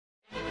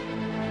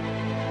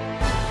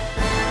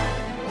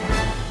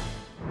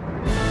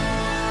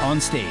On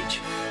stage,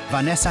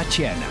 Vanesa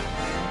Čierna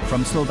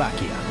from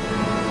Slovakia.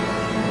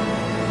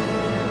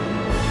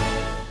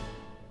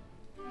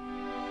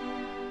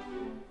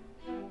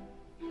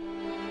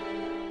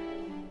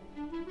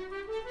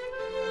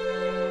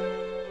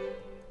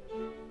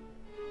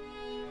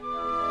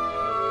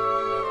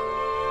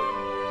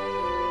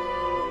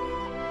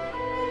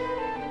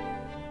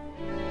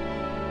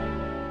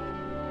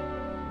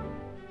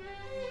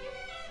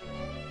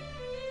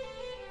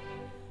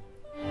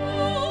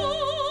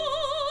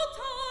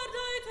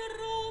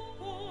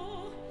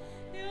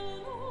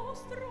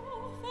 Nostro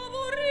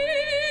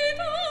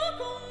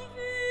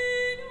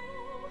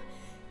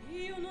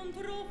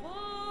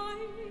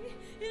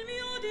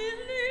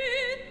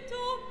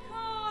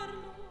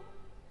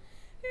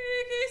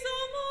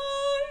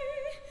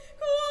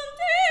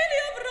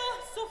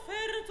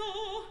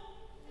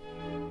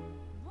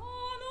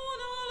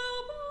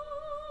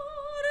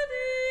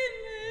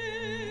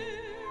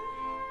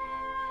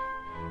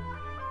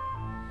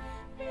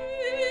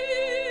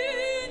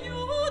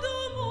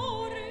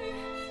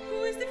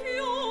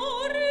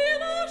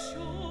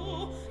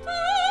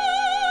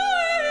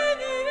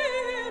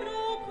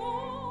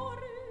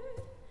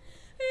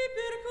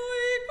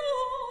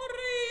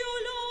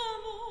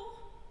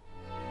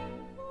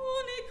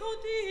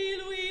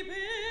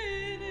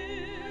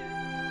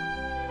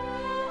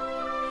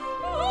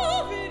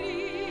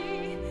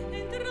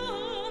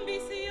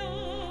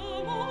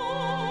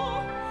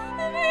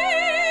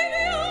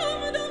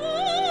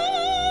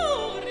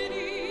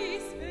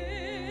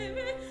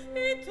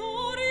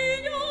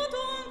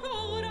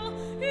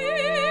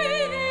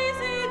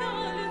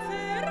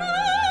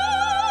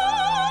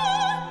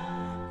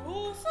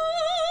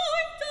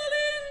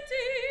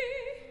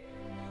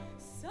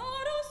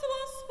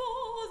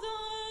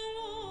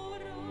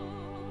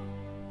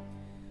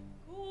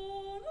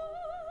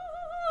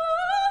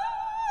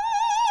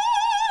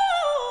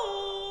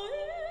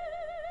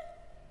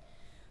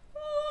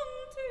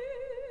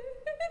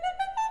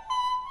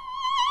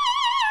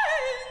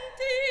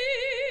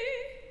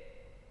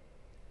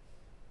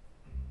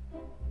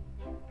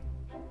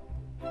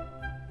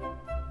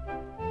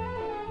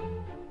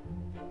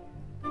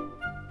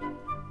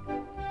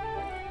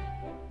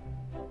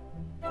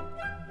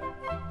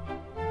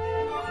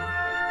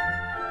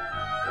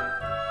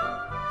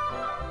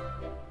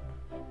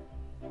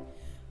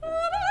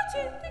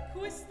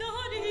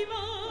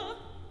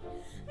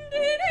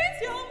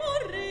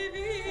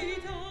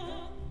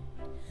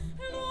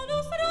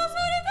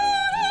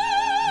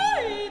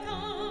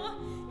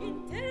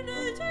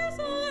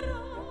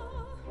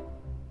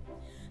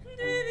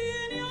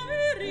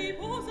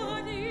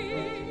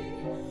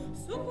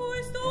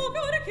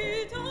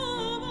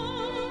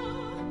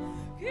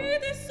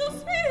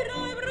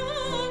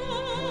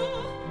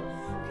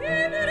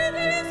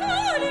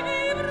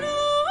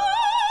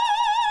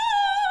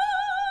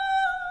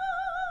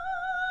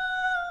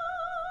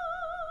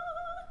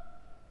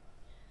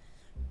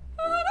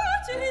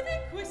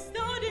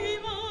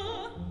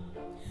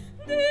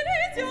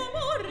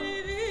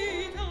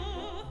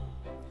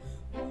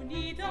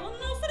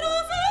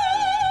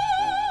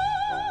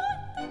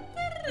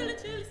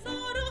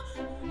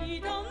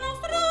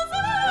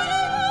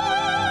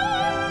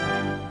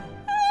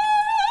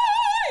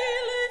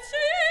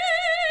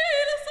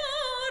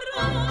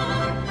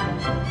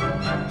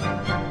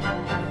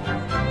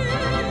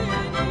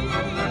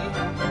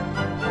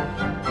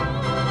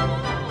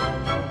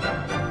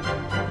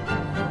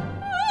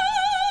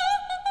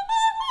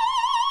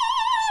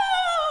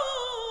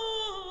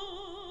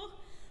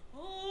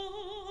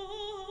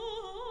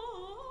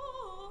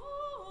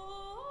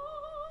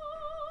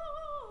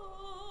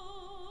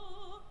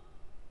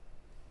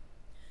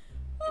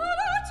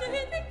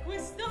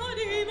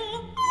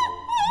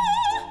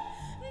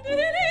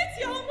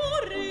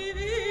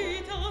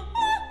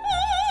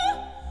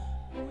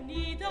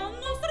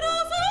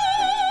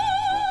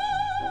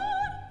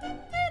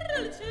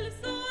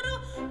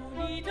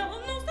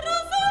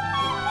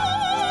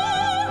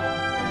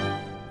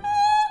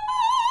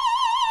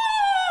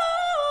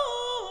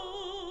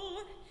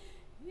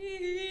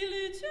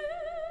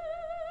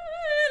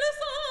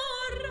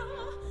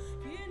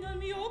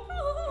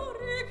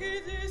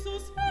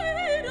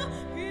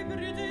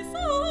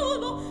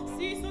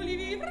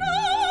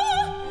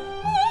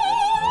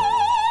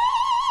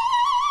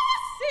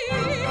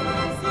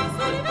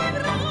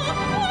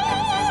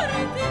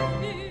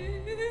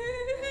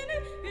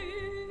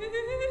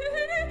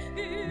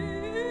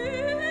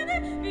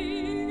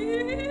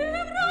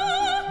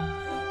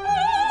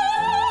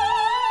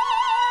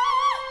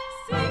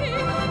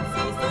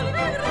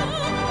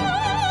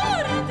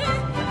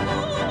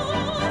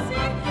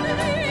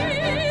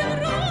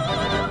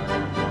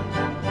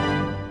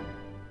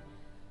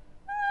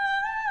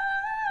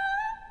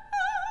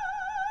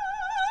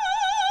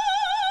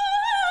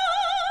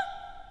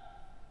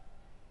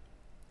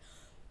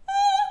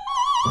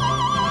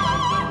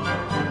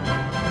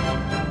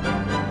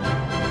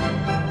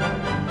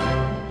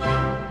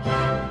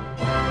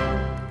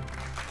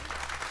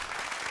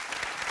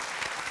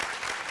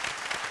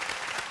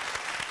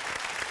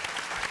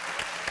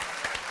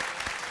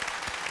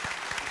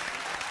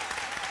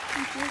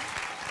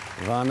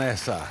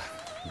Vanesa,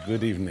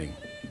 good evening.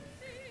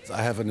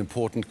 I have an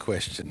important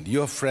question.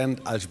 Your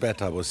friend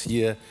Alžbeta was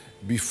here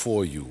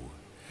before you,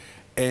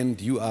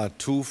 and you are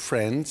two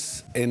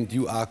friends, and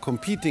you are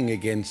competing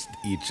against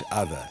each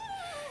other.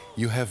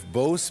 You have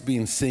both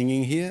been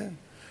singing here,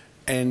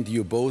 and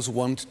you both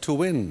want to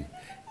win.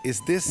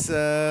 Is this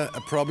a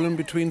problem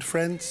between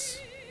friends?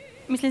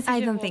 I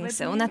don't think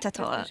so, not at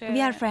all.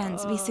 We are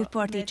friends, we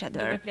support each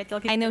other.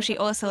 I know she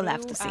also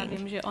loves to sing.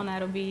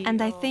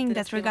 And I think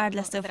that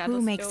regardless of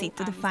who makes it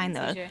to the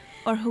final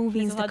or who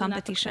wins the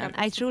competition,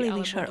 I truly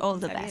wish her all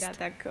the best.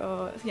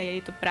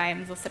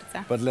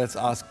 But let's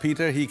ask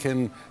Peter. He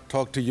can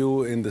talk to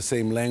you in the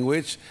same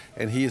language,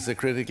 and he is a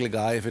critical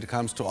guy if it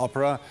comes to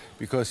opera,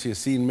 because he has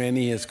seen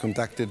many, he has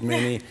conducted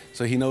many,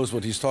 so he knows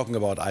what he's talking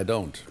about. I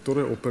don't.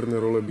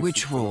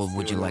 Which role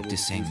would you like to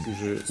sing?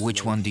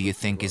 Which one do you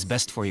think is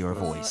best for your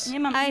voice?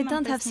 I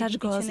don't have such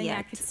goals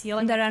yet.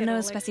 There are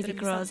no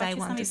specific roles I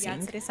want to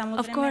sing.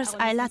 Of course,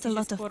 I like a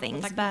lot of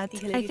things, but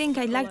I think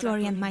I'd like to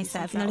orient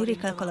myself in a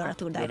lyrical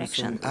coloratura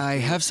direction. I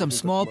have some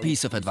small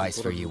piece of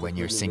advice for you when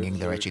you're singing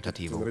the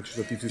recitativo.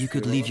 You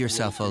could leave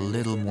yourself a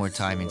little more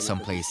time in some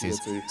places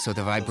so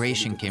the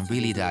vibration can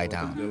really die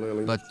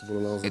down. But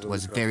it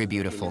was very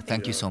beautiful.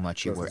 Thank you so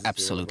much. You were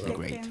absolutely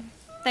great.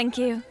 Thank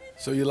you.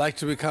 So you like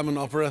to become an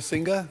opera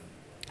singer?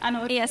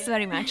 Yes,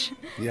 very much.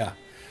 Yeah.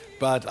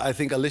 But I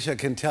think Alicia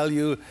can tell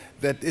you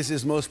that this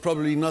is most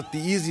probably not the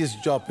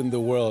easiest job in the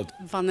world.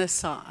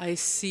 Vanesa, I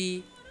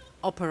see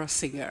opera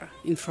singer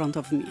in front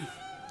of me.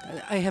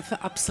 I have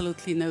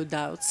absolutely no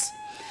doubts.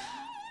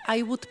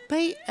 I would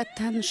pay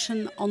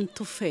attention on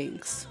two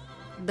things.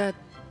 That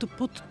to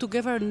put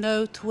together a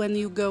note when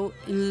you go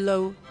in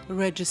low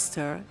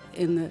register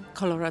in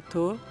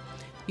coloratura,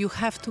 you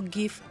have to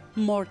give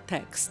more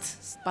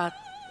text. But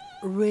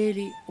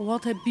really,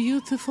 what a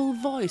beautiful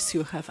voice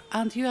you have,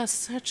 and you are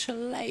such a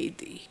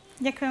lady.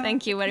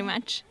 Thank you very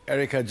much.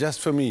 Erika, just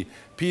for me,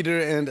 Peter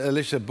and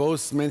Alicia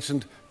both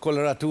mentioned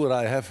coloratura.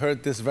 I have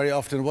heard this very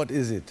often. What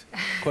is it?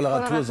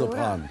 Coloratura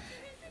sopran.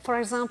 For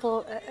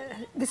example,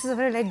 this is a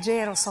very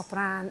leggero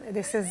sopran.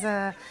 This is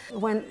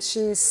when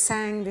she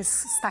sang this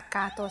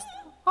staccato,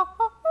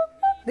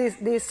 these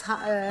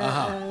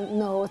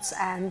notes,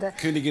 and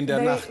Königin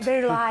der Nacht.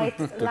 Very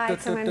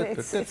light. I mean,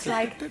 it's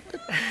like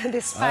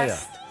this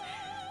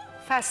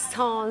fast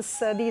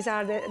tones. These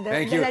are the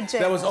Thank you. leggero.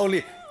 That was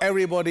only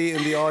everybody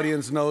in the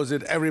audience knows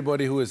it.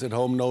 Everybody who is at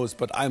home knows,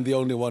 but I'm the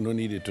only one who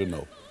needed to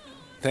know.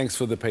 Thanks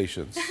for the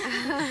patience.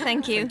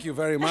 Thank you. Thank you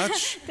very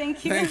much.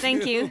 Thank you.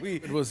 Thank you.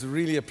 It was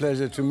really a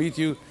pleasure to meet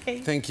you. Okay.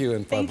 Thank you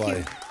and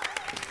bye-bye.